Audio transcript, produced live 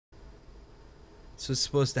That's what's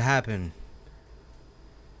supposed to happen.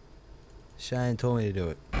 Shine told me to do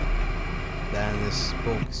it. Damn, this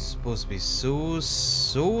is supposed to be so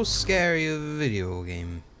scary of a video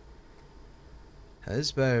game.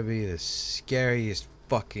 This better be the scariest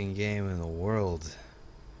fucking game in the world.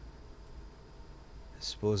 It's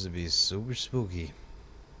supposed to be super spooky.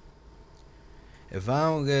 If I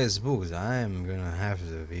don't get spooked, I'm gonna have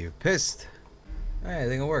to be pissed. Alright, I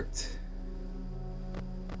think it worked.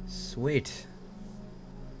 Sweet.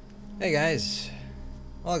 Hey guys,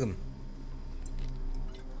 welcome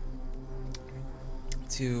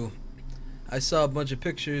to. I saw a bunch of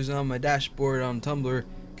pictures on my dashboard on Tumblr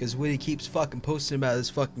because Woody keeps fucking posting about this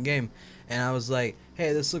fucking game, and I was like,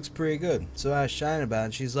 hey, this looks pretty good. So I asked Shine about it,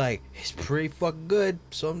 and she's like, it's pretty fucking good.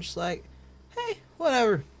 So I'm just like, hey,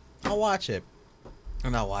 whatever, I'll watch it.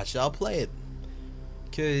 And I'll watch it, I'll play it,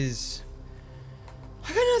 cause I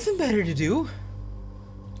got nothing better to do.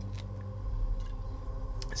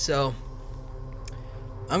 So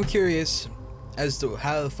I'm curious as to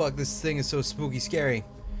how the fuck this thing is so spooky scary,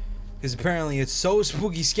 because apparently it's so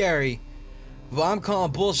spooky scary, but I'm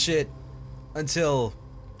calling bullshit until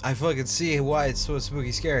I fucking see why it's so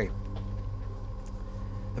spooky scary.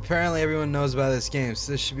 Apparently everyone knows about this game,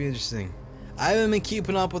 so this should be interesting. I haven't been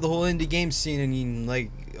keeping up with the whole indie game scene in like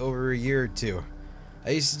over a year or two.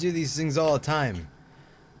 I used to do these things all the time.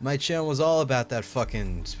 My channel was all about that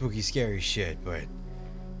fucking spooky scary shit, but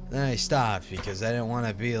then I stopped because I didn't want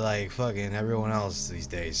to be like fucking everyone else these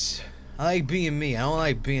days. I like being me, I don't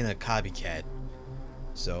like being a copycat.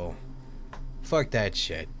 So, fuck that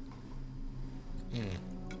shit.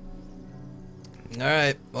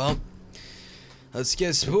 Alright, well, let's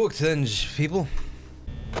get spooked then, people.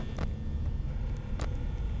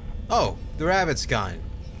 Oh, the rabbit's gone.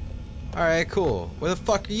 Alright, cool. Where the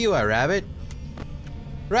fuck are you at, rabbit?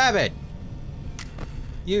 Rabbit!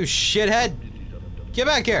 You shithead! Get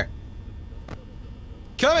back here!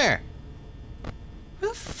 Come here!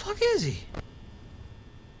 Where the fuck is he?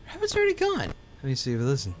 Rabbit's already gone. Let me see if we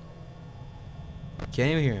listen.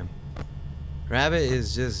 Can't even hear him. Rabbit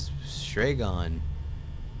is just straight gone.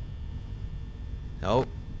 Nope.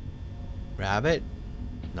 Rabbit?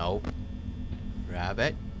 Nope.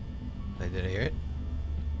 Rabbit? Did I hear it?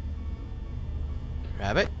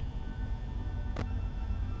 Rabbit?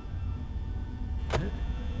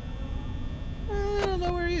 I don't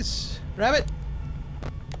know where he is. Rabbit?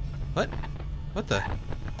 What? What the?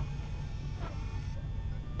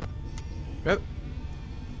 Rabbit?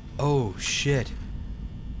 Oh shit.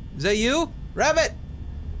 Is that you? Rabbit!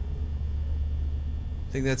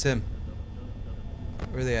 I think that's him.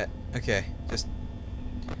 Where are they at? Okay, just...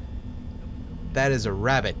 That is a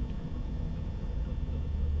rabbit.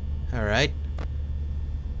 Alright.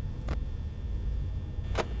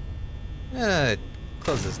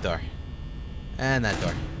 Close this door. And that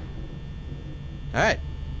door. Alright.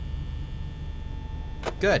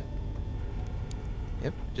 Good.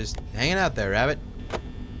 Yep, just hanging out there, rabbit.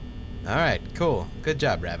 Alright, cool. Good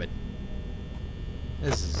job, rabbit.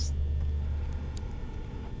 This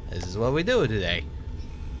is what we do today.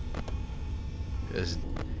 Just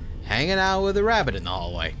hanging out with a rabbit in the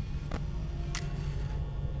hallway.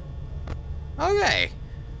 Okay.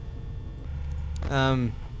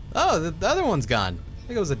 Oh, the other one's gone. I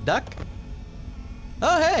think it was a duck.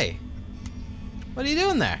 Oh, hey. What are you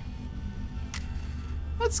doing there?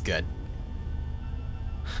 That's good.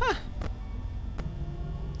 Huh.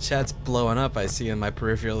 Chat's blowing up, I see in my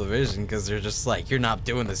peripheral vision, because they're just like, you're not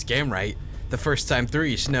doing this game right. The first time through,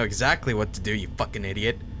 you should know exactly what to do, you fucking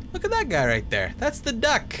idiot. Look at that guy right there. That's the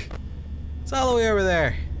duck. It's all the way over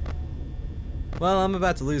there. Well, I'm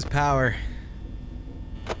about to lose power.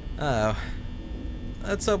 Uh-oh.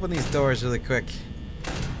 Let's open these doors really quick.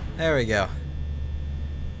 There we go.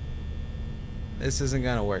 This isn't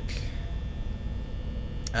gonna work.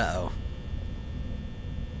 Uh-oh.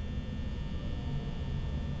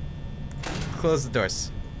 Close the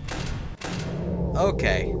doors.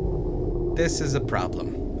 Okay. This is a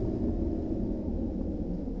problem.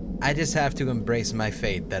 I just have to embrace my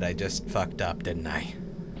fate that I just fucked up, didn't I?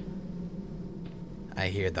 I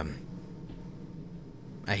hear them.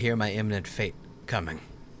 I hear my imminent fate coming.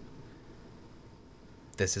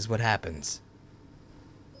 This is what happens.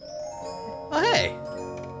 Oh, hey!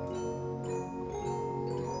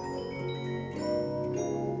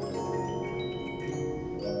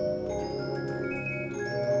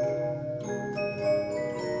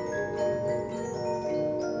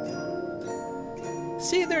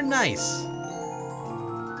 See, they're nice.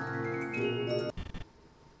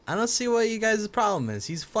 I don't see what you guys' problem is.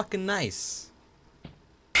 He's fucking nice.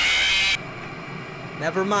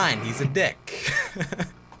 Never mind, he's a dick.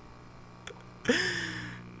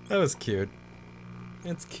 That was cute.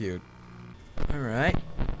 It's cute. Alright.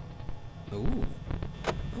 Ooh.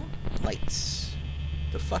 Oh, lights.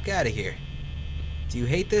 The fuck out of here. Do you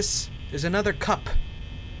hate this? There's another cup.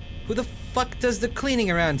 Who the fuck does the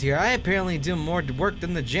cleaning around here? I apparently do more work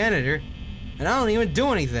than the janitor. And I don't even do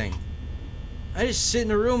anything. I just sit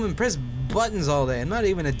in a room and press buttons all day. I'm not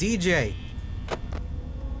even a DJ.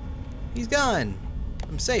 He's gone.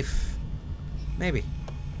 I'm safe. Maybe.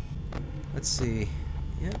 Let's see.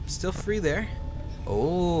 Yep, still free there.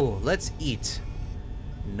 Oh, let's eat.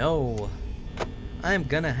 No. I'm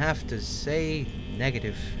gonna have to say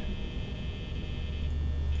negative.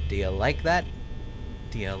 Do you like that?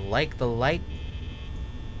 Do you like the light?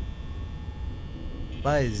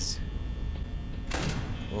 Buzz.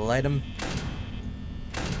 Light 'em.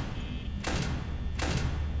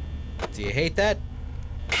 Do you hate that?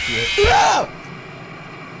 Do you... No!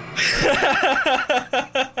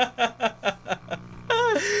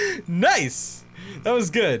 Nice! That was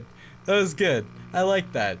good. That was good. I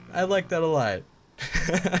like that. I like that a lot.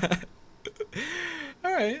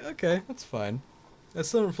 Alright, okay, that's fine. I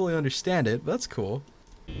still don't fully understand it, but that's cool.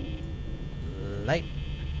 Light.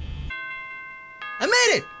 I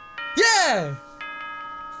made it! Yeah!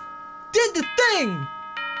 Did the thing!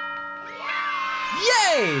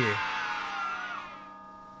 Yay!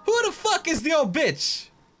 Who the fuck is the old bitch?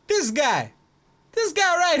 This guy. This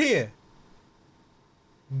guy right here.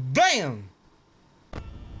 Bam!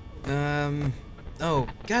 Oh,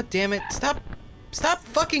 god damn it. Stop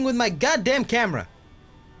fucking with my goddamn camera.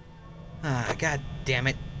 Ah, god damn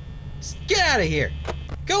it. Just get out of here.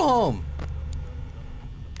 Go home.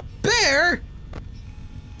 Bear?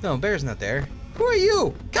 No, Bear's not there. Who are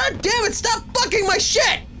you? God damn it, stop fucking my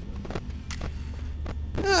shit!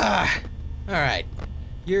 Ah, alright.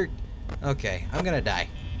 You're... Okay, I'm gonna die.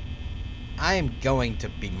 I am going to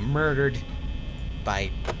be murdered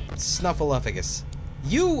by Snuffleupagus.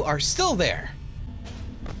 You are still there!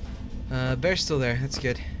 Bear's still there, that's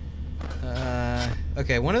good.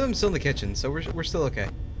 Okay, one of them's still in the kitchen, so we're still okay.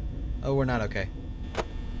 Oh, we're not okay.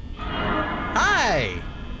 Hi!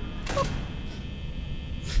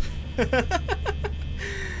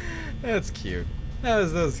 That's cute. That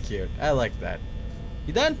was cute. I like that.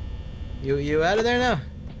 You done? You out of there now?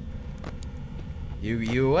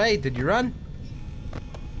 You away? Did you run?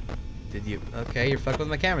 Did you? Okay, you're fucking with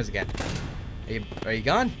my cameras again. Are you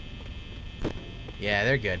gone? Yeah,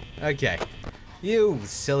 they're good. Okay. You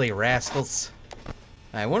silly rascals.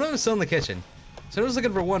 Alright, one of them's still in the kitchen. So I was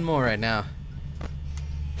looking for one more right now.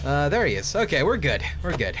 There he is. Okay, we're good.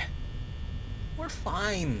 We're good. We're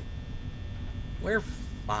fine. We're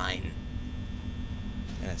fine.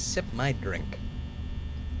 Gonna sip my drink.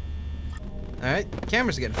 Alright,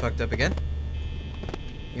 cameras are getting fucked up again.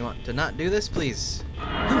 You want to not do this, please?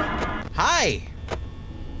 Hi!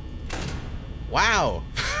 Wow!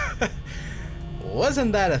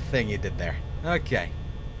 Wasn't that a thing you did there? Okay.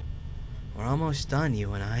 We're almost done,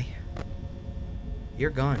 you and I. You're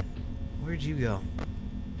gone. Where'd you go?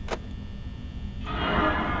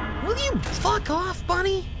 Will you fuck off,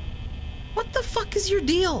 Bunny? What the fuck is your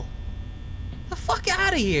deal? The fuck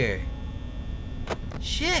out of here!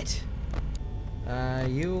 Shit!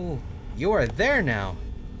 You are there now.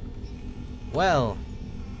 Well,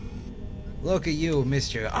 look at you,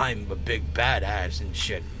 Mr. I'm a big badass and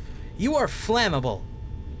shit. You are flammable.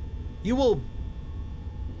 You will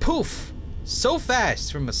poof so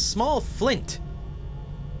fast from a small flint.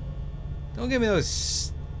 Don't give me those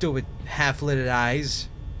stupid half-lidded eyes.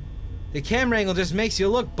 The camera angle just makes you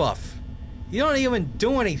look buff. You don't even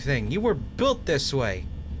do anything. You were built this way.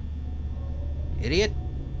 Idiot.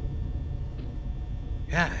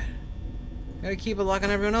 God. Gotta keep a lock on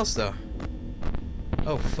everyone else, though.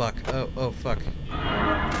 Oh, fuck. Oh, fuck.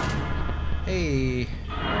 Hey.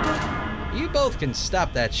 You both can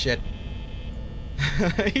stop that shit.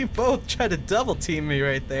 You both tried to double team me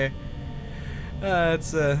right there. That's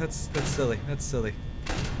silly. That's silly.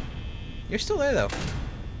 You're still there, though.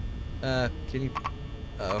 Can you...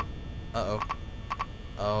 Uh-oh. Uh-oh.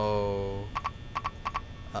 Oh.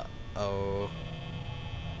 Uh-oh.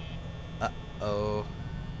 Uh-oh.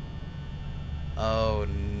 Oh,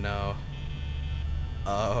 no.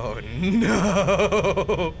 Oh,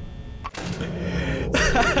 no!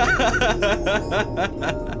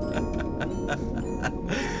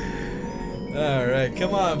 Alright,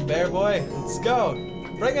 come on, bear boy. Let's go.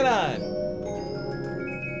 Bring it on.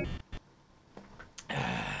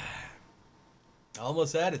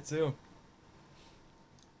 Almost had it, too.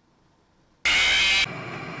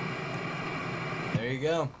 There you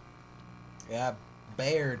go. Yeah,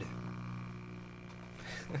 bared.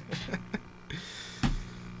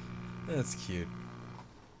 That's cute.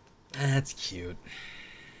 That's cute.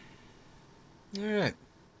 Alright.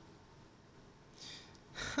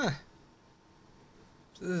 Huh.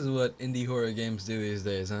 So this is what indie horror games do these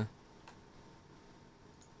days, huh?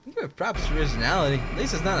 You give it props for originality. At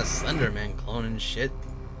least it's not a Slender Man clone and shit.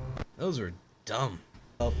 Those were dumb.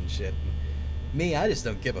 And shit. Me, I just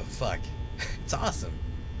don't give a fuck. It's awesome.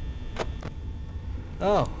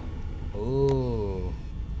 Oh. Ooh.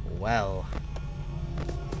 Well.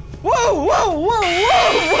 Whoa, whoa, whoa,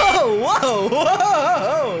 whoa, whoa, whoa,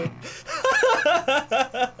 whoa!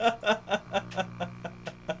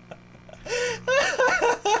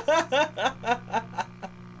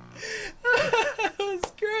 That was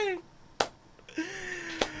great.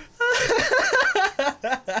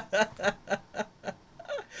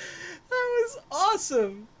 That was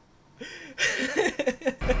awesome.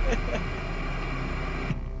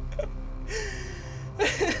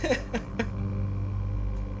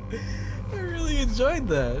 I really enjoyed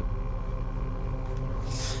that.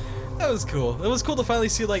 That was cool. It was cool to finally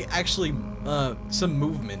see like actually some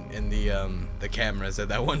movement in the cameras at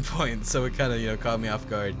that one point. So it kind of, you know, caught me off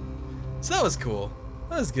guard. So that was cool.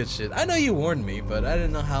 That was good shit. I know you warned me, but I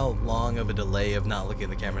didn't know how long of a delay of not looking at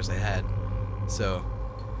the cameras I had. So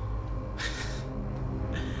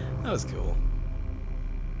that was cool.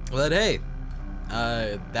 But hey,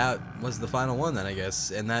 that was the final one then, I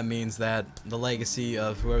guess, and that means that the legacy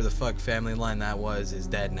of whoever the fuck family line that was is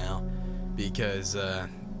dead now, because that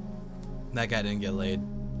guy didn't get laid.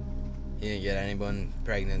 He didn't get anyone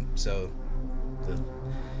pregnant, so the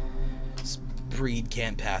breed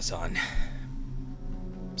can't pass on.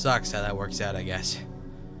 Sucks how that works out, I guess.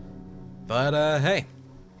 But hey,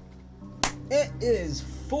 it is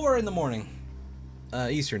 4 in the morning,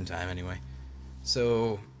 Eastern time anyway.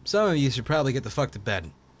 So some of you should probably get the fuck to bed.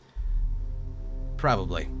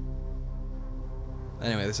 Probably.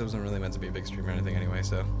 Anyway, this wasn't really meant to be a big stream or anything anyway,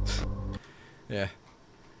 so yeah.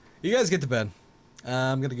 You guys get to bed.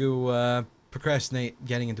 I'm gonna go procrastinate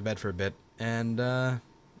getting into bed for a bit, and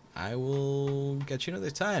I will get you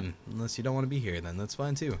another time. Unless you don't want to be here, then that's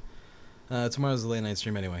fine too. Tomorrow's a late night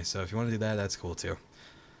stream anyway, so if you want to do that, that's cool too.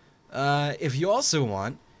 If you also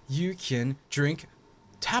want, you can drink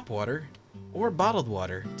tap water or bottled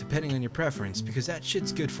water, depending on your preference, because that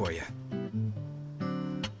shit's good for you.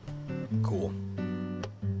 Cool.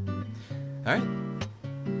 Alright.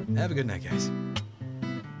 Have a good night, guys.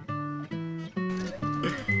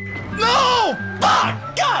 No!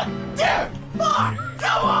 Fuck! God damn! Fuck!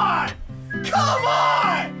 Come on! Come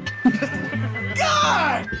on!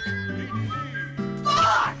 God!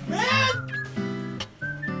 Fuck, man!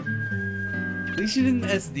 At least you didn't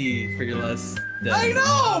SD for your last death. I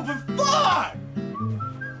know, but fuck!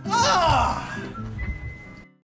 Ah!